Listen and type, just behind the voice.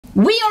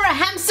We are a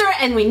hamster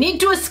and we need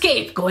to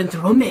escape going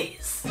through a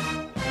maze.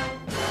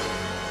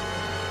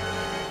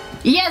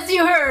 Yes,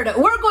 you heard.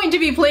 We're going to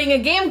be playing a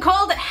game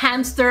called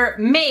Hamster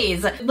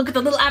Maze. Look at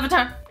the little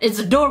avatar. It's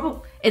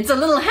adorable. It's a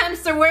little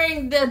hamster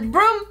wearing the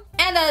broom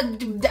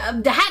and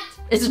the hat.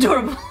 It's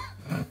adorable.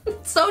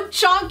 So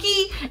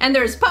chonky, and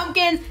there's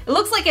pumpkins. It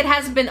looks like it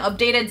hasn't been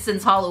updated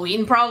since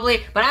Halloween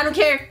probably, but I don't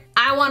care.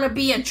 I want to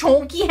be a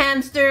chonky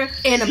hamster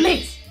in a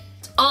maze.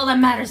 It's all that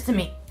matters to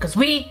me, because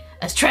we,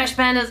 as trash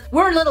pandas,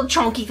 we're little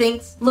chonky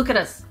things. Look at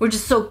us. We're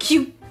just so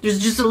cute. There's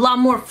just a lot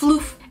more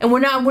floof, and we're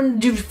not one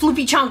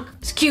floofy chunk.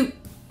 It's cute,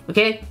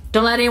 okay?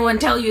 Don't let anyone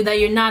tell you that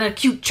you're not a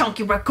cute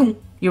chunky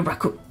raccoon. You're a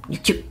raccoon.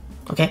 You're cute,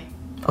 okay?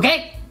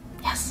 Okay?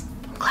 Yes,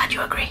 I'm glad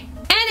you agree.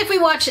 And if we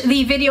watch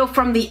the video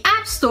from the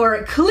App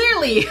Store,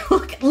 clearly,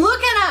 look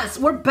at us.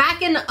 We're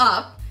backing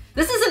up.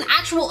 This is an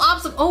actual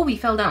obstacle. Oh, we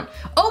fell down.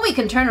 Oh, we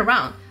can turn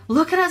around.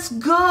 Look at us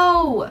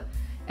go.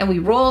 And we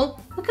roll.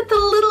 Look at the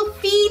little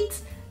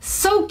feet.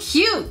 So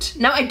cute.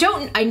 Now,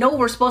 I know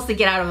we're supposed to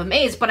get out of a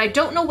maze, but I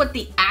don't know what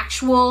the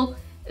actual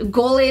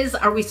goal is.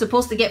 Are we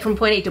supposed to get from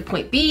point A to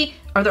point B?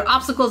 Are there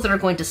obstacles that are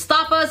going to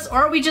stop us?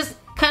 Or are we just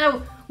kind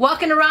of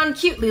walking around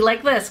cutely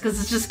like this because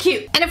it's just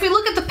cute? And if we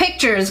look at the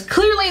pictures,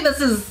 clearly this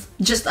is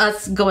just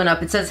us going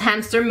up. It says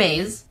hamster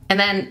maze. And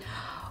then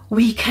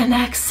we can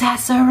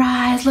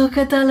accessorize. Look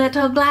at the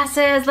little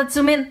glasses. Let's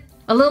zoom in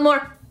a little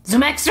more.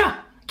 Zoom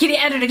extra. Kitty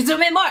editor,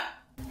 zoom in more.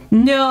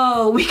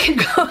 No, we can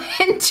go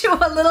into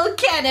a little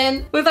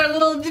cannon with our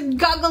little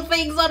goggle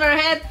things on our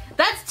head.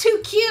 That's too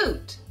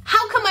cute.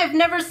 How come I've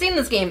never seen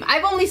this game?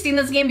 I've only seen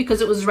this game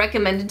because it was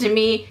recommended to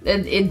me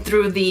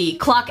through the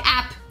Clock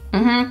app.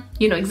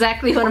 You know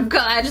exactly what I'm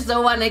calling. I just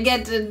don't want to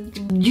get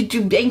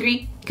YouTube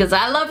angry because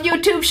I love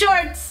YouTube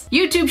shorts.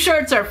 YouTube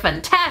shorts are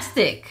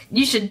fantastic.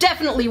 You should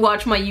definitely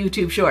watch my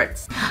YouTube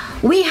shorts.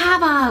 We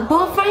have a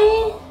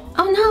boyfriend?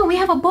 Oh no, we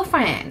have a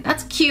boyfriend.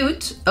 That's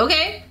cute.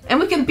 Okay. And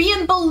we can be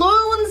in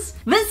balloons.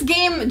 This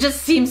game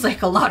just seems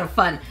like a lot of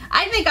fun.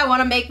 I think I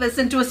want to make this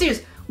into a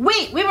series.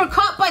 Wait, we were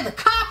caught by the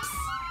cops?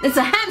 It's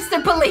a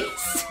hamster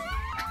police.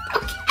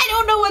 Okay, I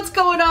don't know what's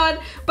going on,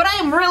 but I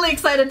am really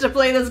excited to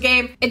play this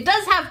game. It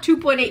does have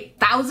 2.8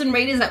 thousand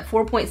ratings at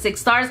 4.6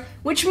 stars,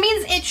 which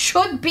means it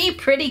should be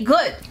pretty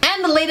good.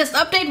 And the latest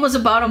update was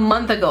about a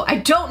month ago. I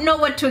don't know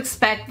what to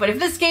expect, but if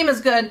this game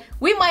is good,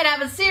 we might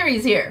have a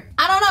series here.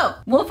 I don't know.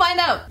 We'll find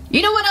out.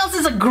 You know what else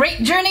is a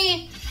great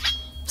journey?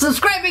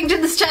 Subscribing to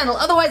this channel,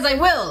 otherwise I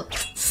will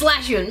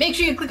slash you. And make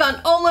sure you click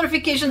on all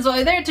notifications while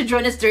you're there to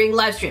join us during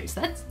live streams.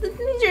 That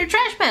means you're a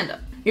trash panda.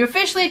 You're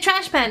officially a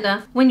trash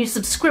panda when you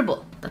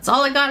subscribble. That's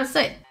all I gotta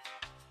say.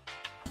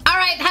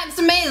 Alright,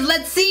 Hamster Maze,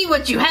 let's see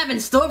what you have in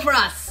store for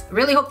us.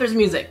 Really hope there's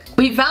music.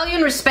 We value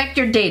and respect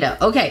your data.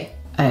 Okay,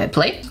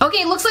 play?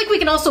 Okay, looks like we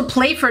can also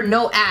play for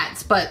no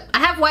ads, but I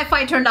have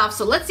Wi-Fi turned off,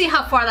 so let's see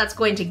how far that's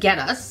going to get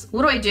us.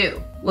 What do I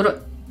do?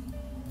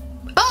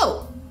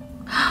 Oh!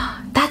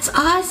 That's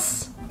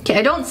us? Okay,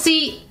 I don't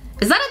see...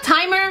 Is that a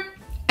timer?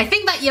 I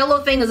think that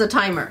yellow thing is a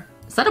timer.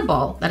 Is that a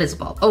ball? That is a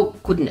ball. Oh,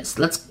 goodness.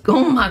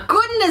 Oh my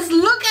goodness,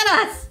 look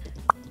at us!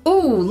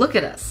 Oh, look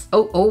at us.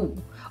 Oh,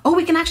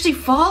 we can actually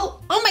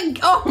fall? Oh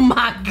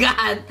my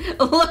god.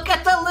 Look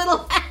at the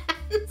little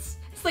hands.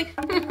 It's like,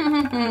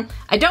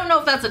 I don't know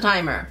if that's a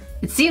timer.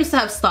 It seems to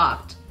have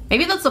stopped.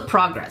 Maybe that's the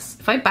progress.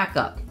 If I back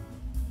up.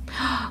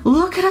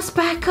 Look at us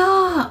back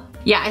up.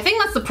 Yeah, I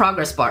think that's the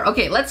progress bar.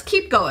 Okay, let's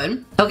keep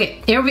going.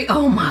 Okay, here we,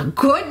 oh my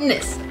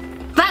goodness.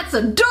 That's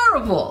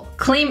adorable.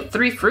 Claim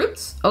 3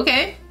 fruits.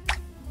 Okay.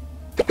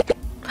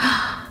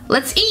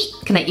 Let's eat.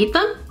 Can I eat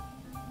them?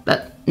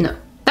 No.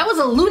 That was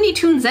a Looney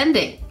Tunes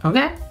ending.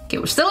 Okay. Okay,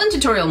 we're still in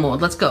tutorial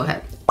mode. Let's go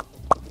ahead.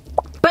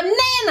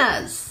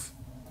 Bananas.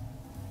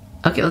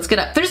 Okay, let's get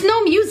up. There's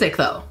no music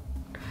though.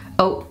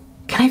 Oh,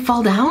 can I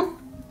fall down?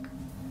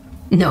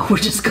 No, we're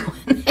just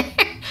going there.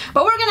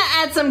 But we're gonna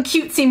add some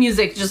cutesy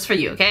music just for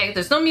you, okay?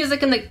 There's no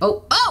music in the,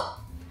 oh!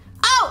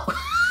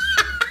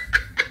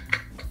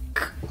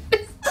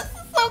 This is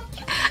so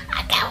cute.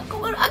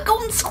 I'm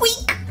going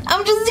squeak.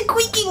 I'm just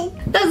squeaking.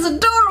 That's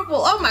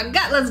adorable. Oh my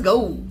god, let's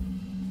go.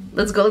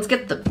 Let's go, let's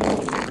get the...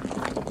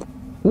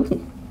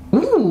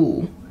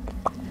 Ooh.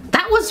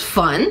 That was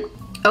fun.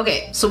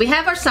 Okay, so we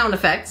have our sound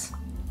effects.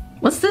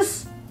 What's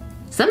this?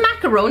 Is that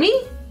macaroni?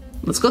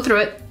 Let's go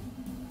through it.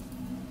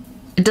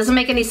 It doesn't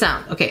make any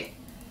sound. Okay.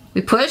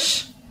 We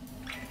push,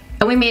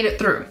 and we made it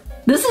through.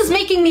 This is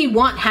making me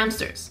want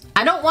hamsters.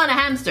 I don't want a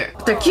hamster.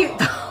 They're cute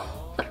though.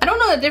 I don't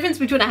know the difference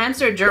between a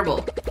hamster and a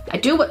gerbil. I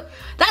do, but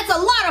that's a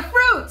lot of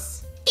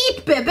fruits.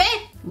 Eat, baby.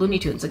 Looney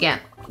Tunes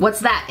again. What's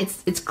that?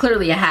 It's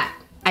clearly a hat.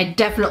 I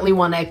definitely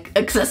want to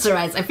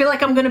accessorize. I feel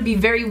like I'm gonna be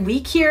very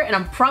weak here, and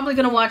I'm probably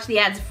gonna watch the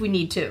ads if we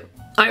need to.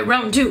 All right,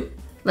 round 2.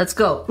 Let's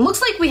go.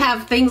 Looks like we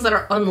have things that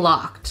are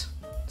unlocked.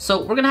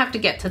 So we're gonna have to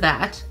get to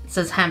that. It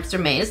says hamster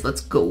maze. Let's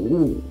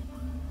go.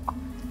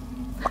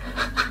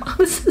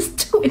 This is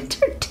too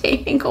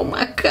entertaining. Oh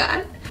my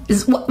god.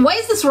 Why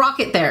is this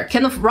rocket there?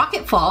 Can the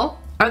rocket fall?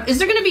 Is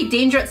there gonna be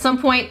danger at some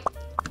point?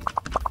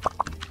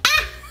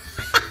 Ah!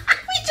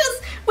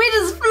 we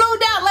just flew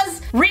down.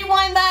 Let's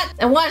rewind that.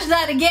 and watch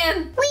that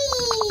again.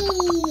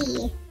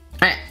 Whee!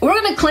 Alright, we're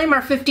gonna claim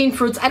our 15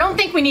 fruits. I don't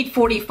think we need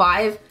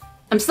 45.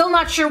 I'm still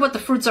not sure what the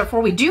fruits are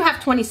for. We do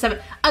have 27.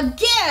 A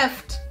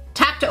gift!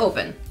 Tap to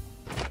open.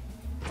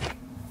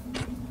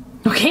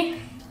 Okay.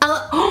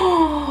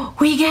 Oh,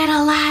 we get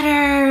a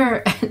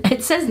ladder.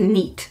 It says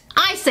neat.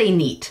 I say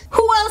neat.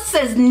 Who else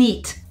says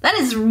neat? That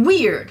is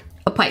weird.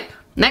 A pipe.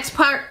 Next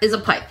part is a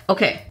pipe.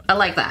 Okay, I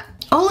like that.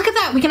 Oh, look at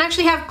that. We can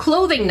actually have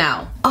clothing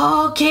now.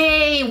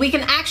 Okay, we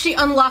can actually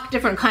unlock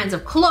different kinds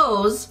of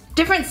clothes.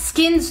 Different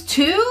skins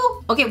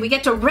too? Okay, we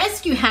get to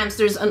rescue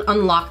hamsters and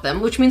unlock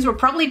them, which means we're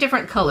probably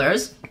different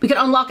colors. We can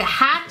unlock a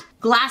hat,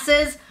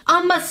 glasses,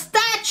 a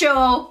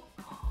mustacho.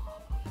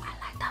 I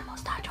like that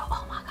mustacho.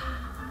 Oh my god.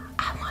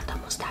 I want the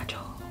mustacho.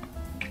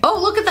 Oh,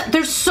 look at that.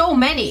 There's so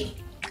many.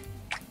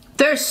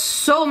 There's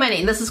so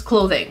many. This is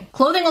clothing.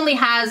 Clothing only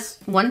has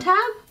one tab?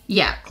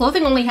 Yeah,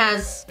 clothing only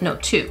has, no,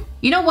 two.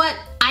 You know what?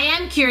 I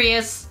am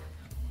curious.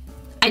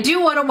 I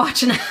do want to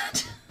watch an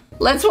ad.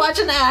 Let's watch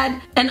an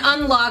ad and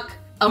unlock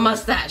a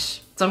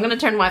mustache. So I'm gonna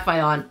turn Wi-Fi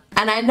on.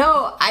 And I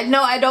know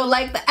I don't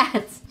like the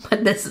ads,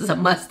 but this is a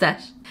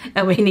mustache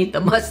and we need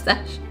the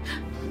mustache.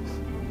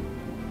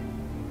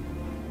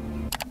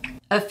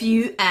 A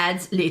few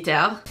ads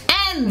later.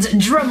 And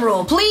drum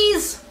roll,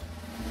 please.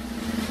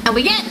 And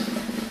we get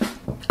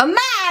a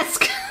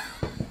mask.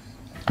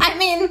 I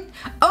mean,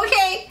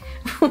 okay.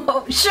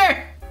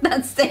 Sure,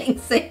 that's staying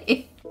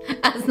safe.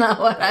 That's not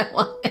what I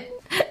wanted.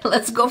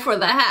 Let's go for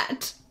the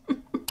hat.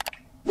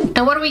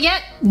 And what do we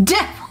get?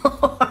 Devil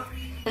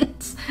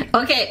horns.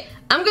 Okay,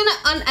 I'm gonna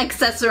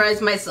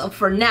unaccessorize myself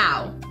for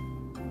now.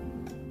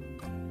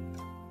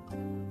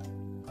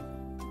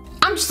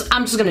 I'm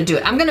just gonna do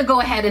it. I'm gonna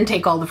go ahead and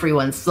take all the free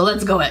ones. So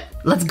let's go it.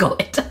 Let's go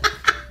it.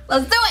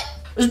 Let's do it.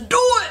 Let's do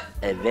it.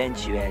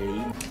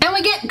 Eventually. And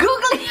we get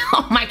googly.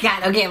 Oh my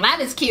god. Okay,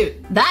 that is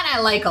cute. That I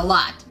like a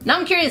lot. Now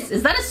I'm curious,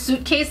 is that a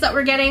suitcase that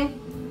we're getting?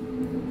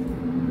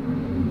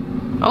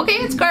 Okay,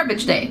 it's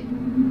garbage day.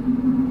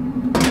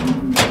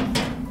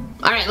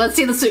 All right, let's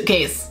see the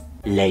suitcase.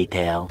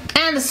 Later.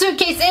 And the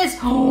suitcase is,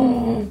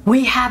 oh,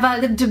 we have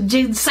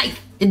a scythe,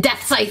 a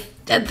death scythe.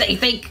 I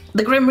think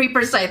the Grim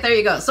Reaper scythe. There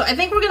you go. So I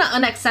think we're gonna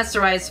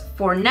unaccessorize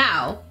for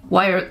now.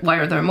 Why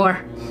are there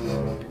more?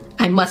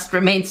 I must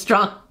remain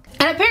strong.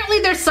 And apparently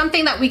there's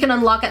something that we can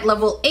unlock at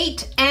level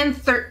 8 and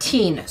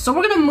 13. So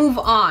we're gonna move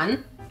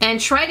on and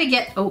try to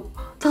get, oh,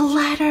 the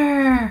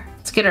ladder.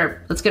 Let's get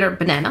our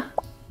banana.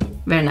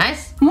 Very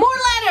nice. More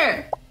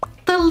ladder.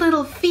 The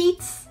little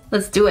feet.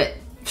 Let's do it.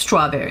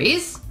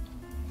 Strawberries.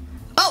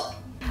 Oh,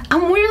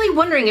 I'm really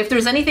wondering if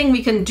there's anything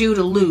we can do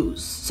to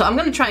lose. So I'm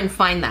gonna try and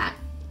find that.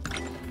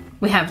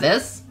 We have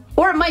this.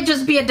 Or it might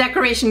just be a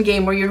decoration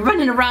game where you're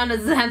running around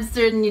as a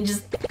hamster and you're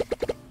just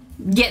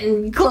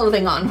getting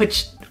clothing on,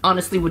 which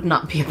honestly would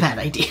not be a bad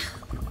idea.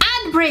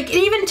 Ad break.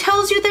 It even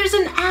tells you there's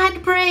an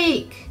ad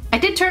break. I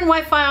did turn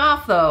Wi-Fi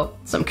off though,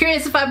 so I'm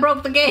curious if I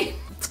broke the game.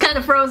 It's kind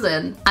of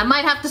frozen. I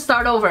might have to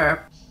start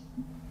over.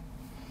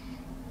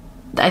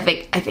 I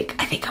think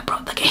I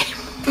broke the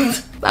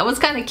game. That was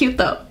kind of cute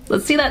though.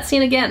 Let's see that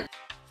scene again.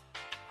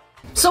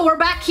 So we're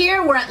back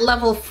here. We're at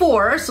level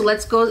 4. So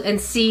let's go and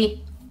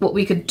see what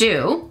we could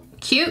do.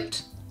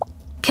 Cute.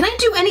 Can I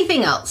do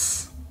anything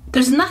else?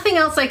 There's nothing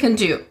else I can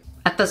do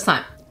at this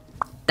time.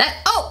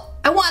 Oh,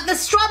 I want the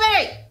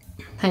strawberry.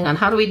 Hang on,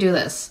 how do we do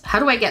this? How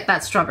do I get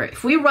that strawberry?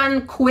 If we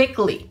run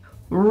quickly,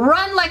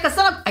 run like a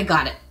son of, I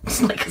got it.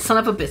 It's like a son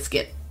of a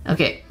biscuit.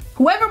 Okay,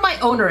 whoever my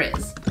owner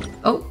is.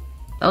 Oh,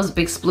 that was a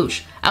big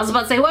sploosh. I was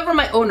about to say, whoever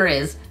my owner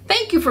is,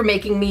 thank you for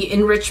making me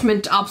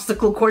enrichment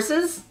obstacle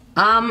courses.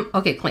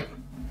 Okay, claim.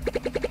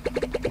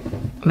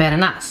 Very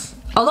nice.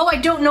 Although I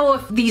don't know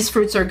if these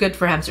fruits are good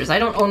for hamsters. I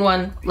don't own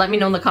one. Let me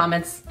know in the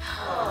comments.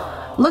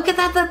 Look at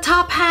that, the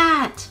top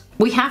hat.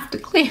 We have to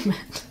claim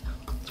it.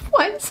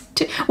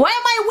 Why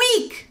am I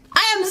weak?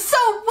 I am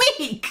so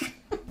weak.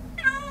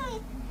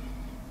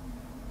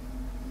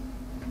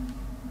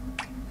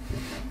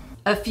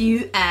 A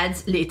few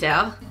ads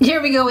later.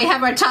 Here we go, we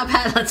have our top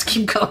hat. Let's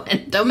keep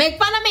going. Don't make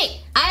fun of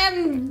me. I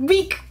am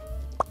weak.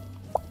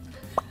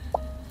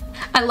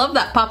 I love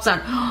that pop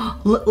sound.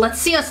 Let's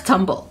see us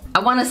tumble. I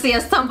want to see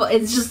us tumble.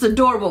 It's just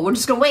adorable. We're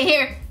just gonna wait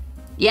here.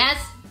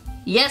 Yes.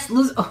 Yes,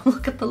 lose. Oh,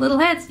 look at the little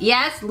heads.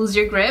 Yes, lose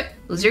your grip.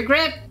 Lose your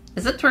grip.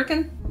 Is it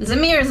twerking? Is it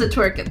me or is it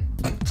twerking?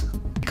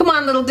 Come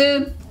on, little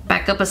dude.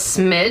 Back up a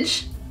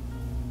smidge.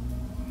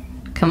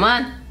 Come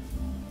on.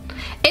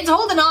 It's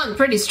holding on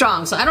pretty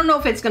strong, so I don't know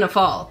if it's gonna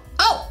fall.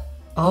 Oh!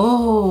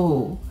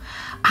 Oh!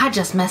 I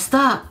just messed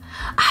up.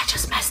 I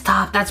just messed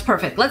up. That's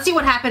perfect. Let's see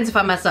what happens if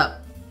I mess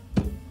up.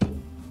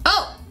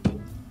 Oh!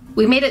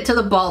 We made it to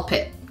the ball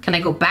pit. Can I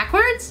go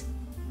backwards?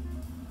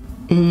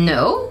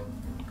 No.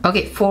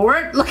 Okay,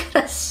 forward. Look at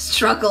us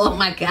struggle. Oh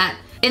my god.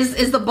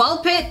 Is the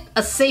ball pit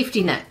a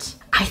safety net?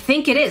 I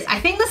think it is. I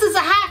think this is a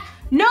hack.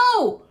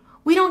 No!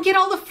 We don't get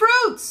all the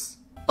fruits.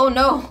 Oh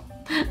no.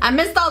 I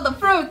missed all the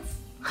fruits.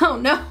 Oh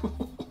no.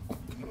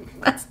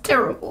 That's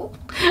terrible.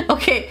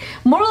 Okay,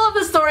 moral of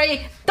the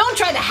story, don't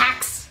try the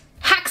hacks.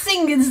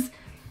 Hacksing is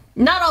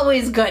not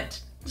always good.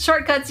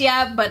 Shortcuts,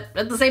 yeah, but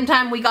at the same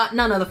time, we got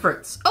none of the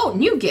fruits. Oh,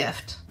 new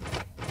gift.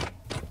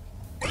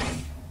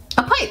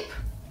 A pipe.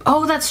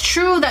 Oh, that's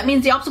true. That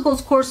means the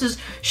obstacles courses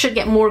should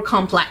get more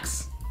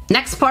complex.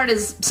 Next part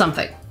is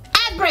something.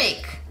 Ad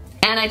break.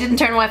 And I didn't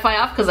turn Wi-Fi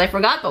off because I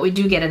forgot, but we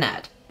do get an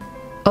ad.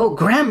 Oh,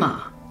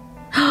 Grandma.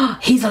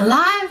 He's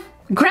alive?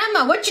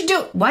 Grandma, what you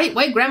do?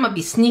 Why Grandma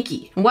be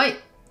sneaky? Why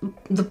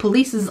the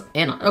police is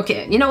in on?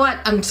 Okay, you know what?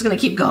 I'm just gonna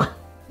keep going.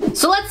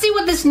 So let's see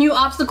what this new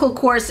obstacle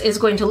course is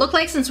going to look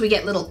like since we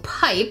get little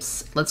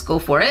pipes. Let's go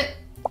for it.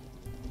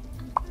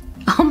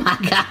 Oh my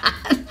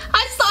god.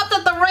 I stopped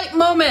at the right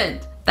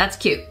moment. That's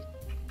cute.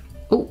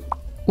 Ooh.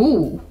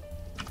 Ooh.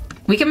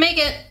 We can make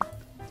it.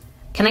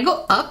 Can I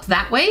go up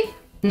that way?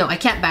 No, I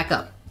can't back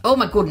up. Oh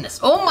my goodness.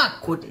 Oh my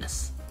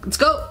goodness. Let's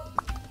go.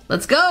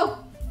 Let's go.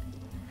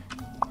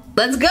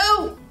 Let's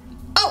go.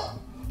 Oh,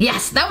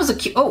 yes, that was a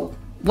cute. Oh,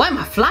 why am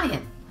I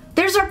flying?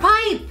 There's our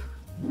pipe.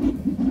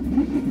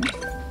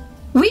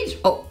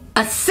 Oh,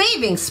 a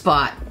saving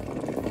spot.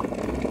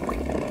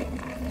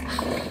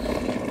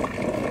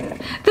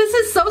 This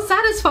is so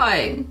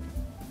satisfying.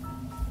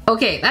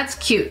 Okay, that's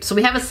cute. So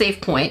we have a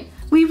save point.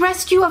 We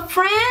rescue a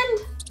friend.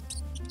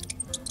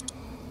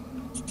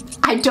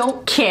 I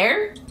don't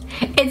care.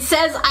 It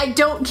says I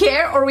don't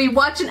care, or we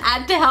watch an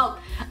ad to help.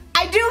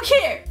 I do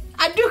care.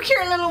 I do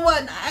care, little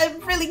one. I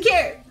really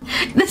care.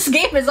 This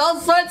game is all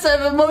sorts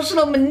of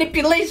emotional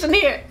manipulation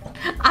here.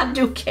 I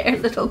do care,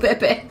 little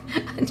baby.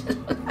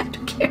 I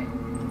do care.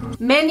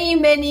 Many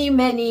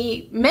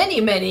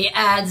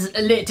ads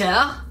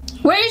later.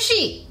 Where is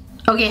she?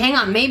 Okay, hang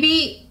on.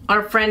 Maybe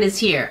our friend is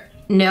here.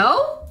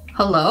 No?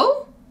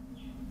 Hello?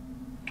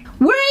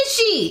 Where is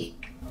she?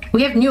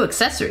 We have new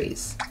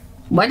accessories.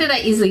 Why did I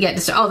easily get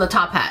this? Oh, the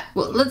top hat.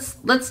 Well,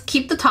 let's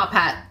keep the top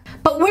hat.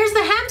 But where's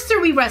the hamster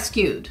we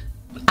rescued?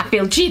 I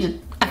feel cheated.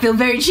 I feel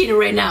very cheated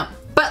right now.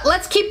 But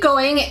let's keep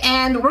going,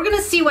 and we're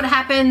gonna see what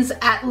happens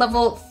at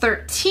level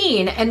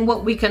 13 and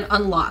what we can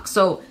unlock.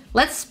 So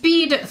let's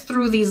speed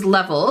through these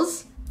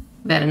levels.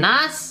 Very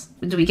nice.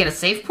 Do we get a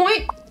save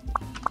point?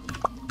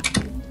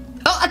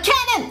 Oh, a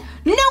cannon!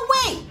 No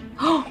way!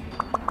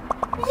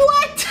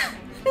 What?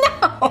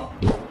 No!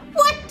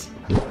 What?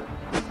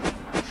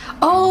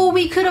 Oh,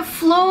 we could have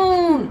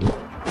flown.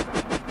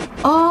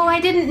 Oh, I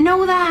didn't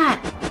know that.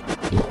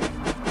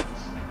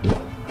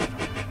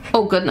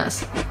 Oh,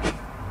 goodness.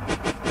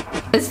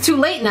 It's too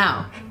late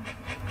now.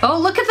 Oh,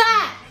 look at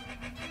that.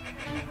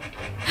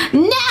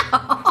 No!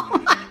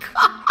 Oh my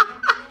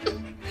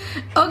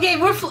god. Okay,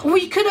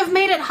 we could have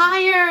made it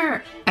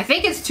higher. I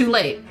think it's too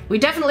late. We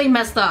definitely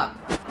messed up.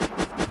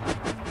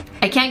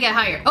 I can't get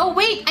higher. Oh,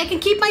 wait, I can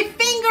keep my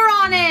finger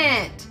on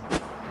it.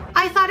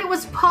 I thought it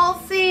was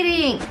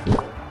pulsating.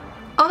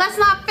 Oh, that's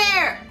not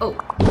fair. Oh.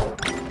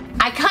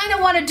 I kind of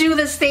want to do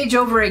this stage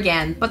over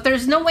again, but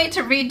there's no way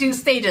to redo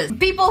stages.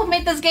 People who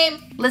made this game,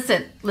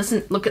 listen,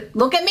 look at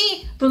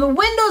me through the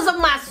windows of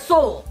my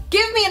soul.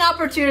 Give me an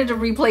opportunity to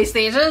replay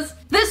stages.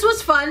 This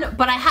was fun,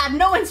 but I had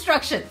no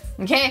instructions,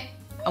 okay?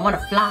 I want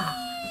to fly.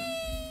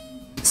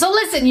 So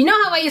listen, you know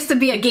how I used to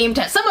be a game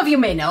tester? Some of you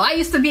may know, I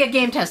used to be a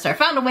game tester. I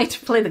found a way to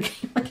play the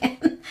game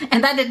again,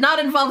 and that did not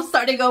involve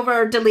starting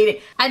over or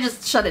deleting. I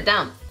just shut it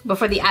down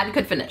before the ad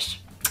could finish.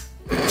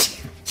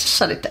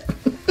 Shut it down.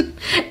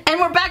 And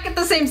we're back at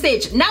the same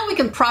stage. Now we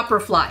can proper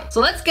fly. So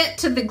let's get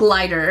to the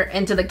glider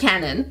and to the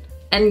cannon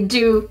and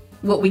do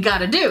what we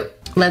gotta do.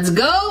 Let's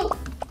go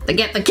to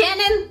get the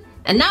cannon,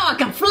 and now I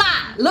can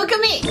fly. Look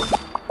at me.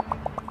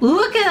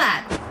 Look at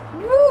that.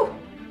 Woo.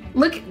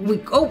 Look,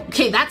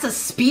 okay, that's a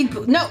speed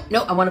boost. No,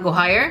 I wanna go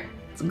higher.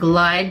 Let's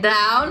glide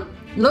down.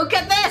 Look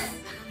at this.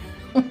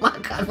 Oh my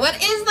god, what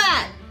is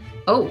that?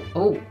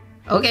 Oh,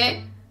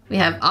 okay. We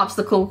have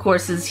obstacle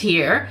courses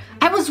here.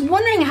 I was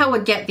wondering how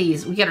we'd get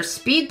these. We get our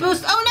speed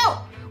boost. Oh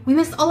no! We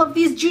missed all of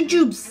these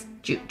jujubes.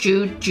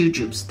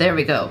 Jujubes. There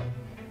we go.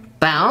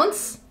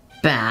 Bounce,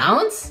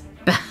 bounce,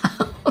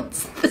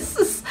 bounce. This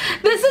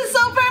is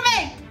so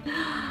perfect!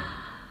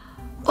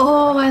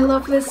 Oh, I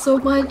love this so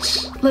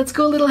much. Let's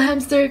go, little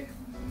hamster.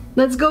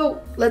 Let's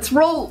go. Let's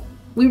roll.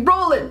 We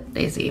rollin'.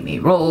 They see me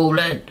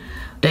rolling.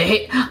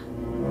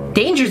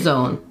 Danger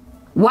zone.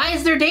 Why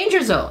is there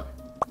danger zone?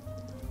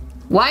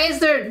 Why is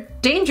there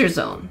danger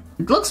zone?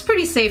 It looks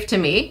pretty safe to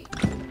me.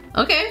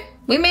 Okay,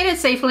 we made it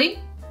safely.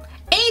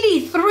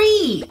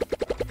 83!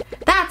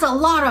 That's a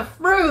lot of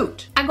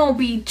fruit. I'm gonna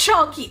be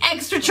chunky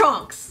extra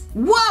chunks.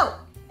 Whoa,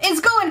 it's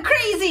going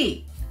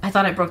crazy. I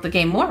thought I broke the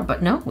game more,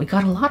 but no, we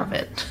got a lot of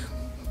it.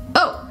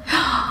 Oh,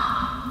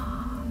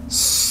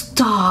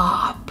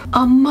 stop.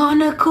 A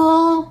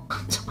monocle?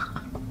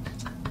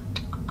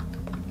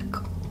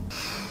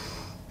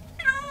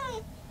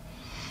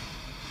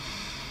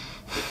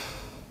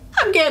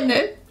 I'm getting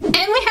it. And we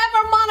have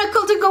our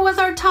monocle to go with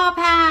our top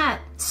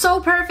hat. So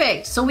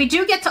perfect. So we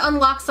do get to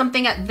unlock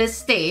something at this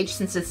stage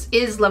since this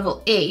is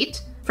level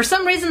 8. For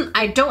some reason,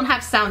 I don't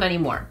have sound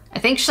anymore. I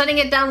think shutting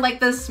it down like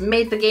this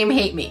made the game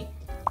hate me.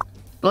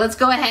 But let's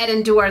go ahead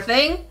and do our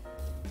thing.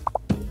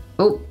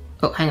 Oh,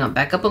 hang on,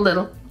 back up a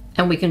little.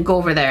 And we can go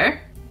over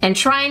there and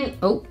try and,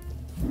 oh,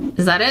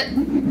 is that it?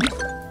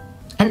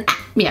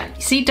 Yeah,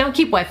 see, don't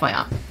keep Wi-Fi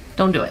on.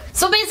 Don't do it.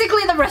 So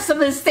basically the rest of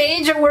this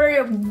stage,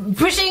 we're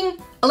pushing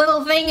a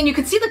little thing and you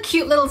can see the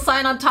cute little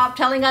sign on top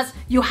telling us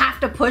you have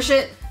to push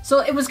it.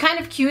 So it was kind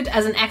of cute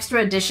as an extra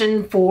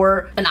addition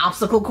for an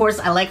obstacle course.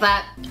 I like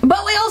that.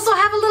 But we also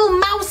have a little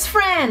mouse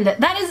friend.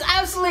 That is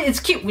absolutely, it's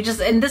cute. We just,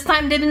 and this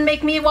time didn't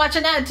make me watch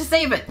an ad to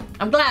save it.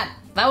 I'm glad.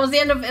 That was the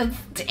end of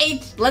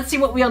 8. Let's see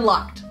what we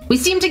unlocked. We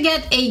seem to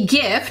get a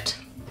gift.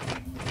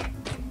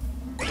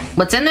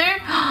 What's in there?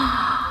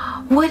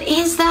 What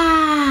is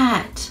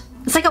that?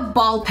 It's like a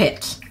ball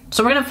pit.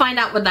 So we're gonna find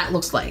out what that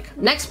looks like.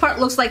 Next part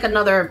looks like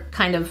another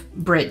kind of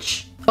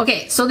bridge.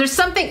 Okay, so there's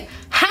something,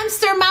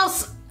 hamster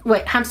mouse,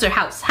 wait, hamster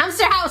house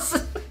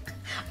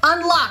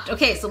unlocked.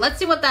 Okay, so let's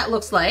see what that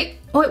looks like.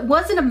 Oh, it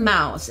wasn't a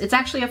mouse, it's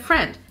actually a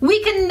friend.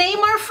 We can name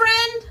our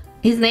friend.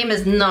 His name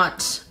is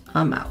not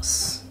a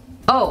mouse.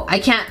 Oh, I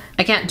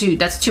can't do,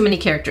 that's too many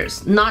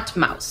characters. Not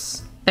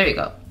mouse. There you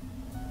go.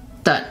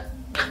 Done.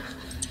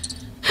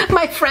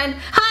 My friend,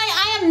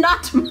 hi, I am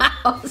not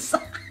mouse.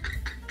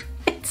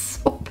 It's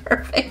so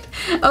perfect.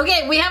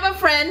 Okay, we have a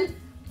friend.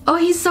 Oh,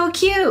 he's so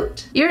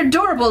cute. You're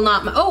adorable,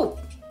 not mouse.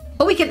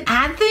 Oh, we can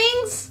add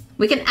things?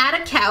 We can add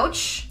a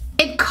couch.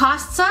 It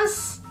costs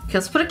us. Okay,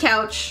 let's put a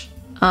couch.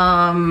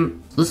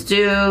 Let's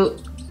do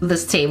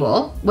this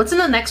table. What's in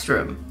the next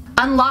room?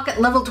 Unlock at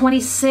level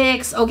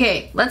 26.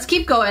 Okay, let's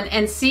keep going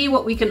and see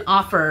what we can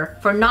offer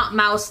for not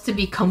mouse to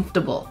be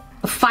comfortable.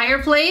 A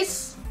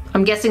fireplace.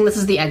 I'm guessing this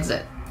is the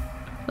exit.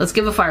 Let's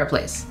give a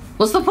fireplace.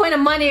 What's the point of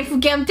money if we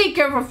can't take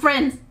care of our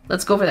friends?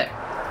 Let's go over there.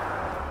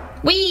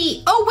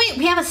 Oh wait,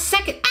 we have a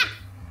second. Ah!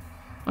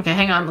 Okay,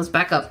 hang on, let's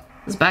back up.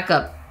 Let's back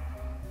up.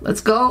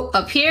 Let's go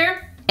up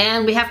here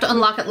and we have to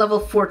unlock at level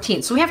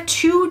 14. So we have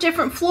 2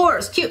 different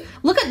floors. Cute.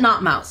 Look at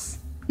Not Mouse.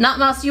 Not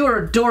Mouse, you are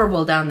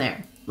adorable down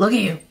there. Look at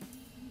you.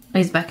 Oh,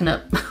 he's backing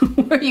up.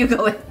 Where are you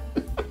going?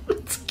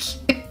 It's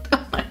cute.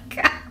 Oh my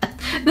god.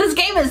 This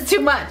game is too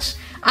much.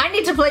 I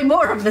need to play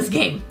more of this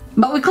game.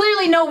 But we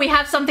clearly know we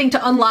have something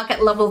to unlock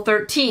at level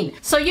 13.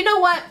 So you know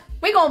what?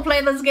 We're gonna play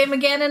this game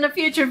again in a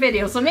future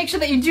video. So make sure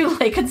that you do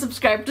like and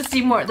subscribe to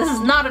see more. This is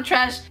not a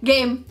trash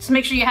game. Just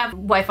make sure you have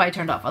Wi-Fi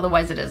turned off.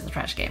 Otherwise it is a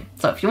trash game.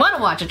 So if you want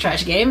to watch a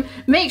trash game,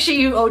 make sure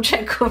you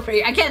check over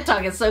here. I can't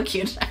talk, it's so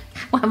cute.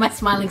 Why am I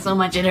smiling so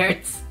much? It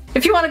hurts.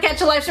 If you want to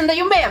catch a live stream that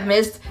you may have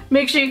missed,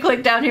 make sure you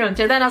click down here.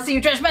 Until then, I'll see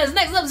you trash fans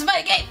next episode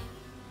of Game.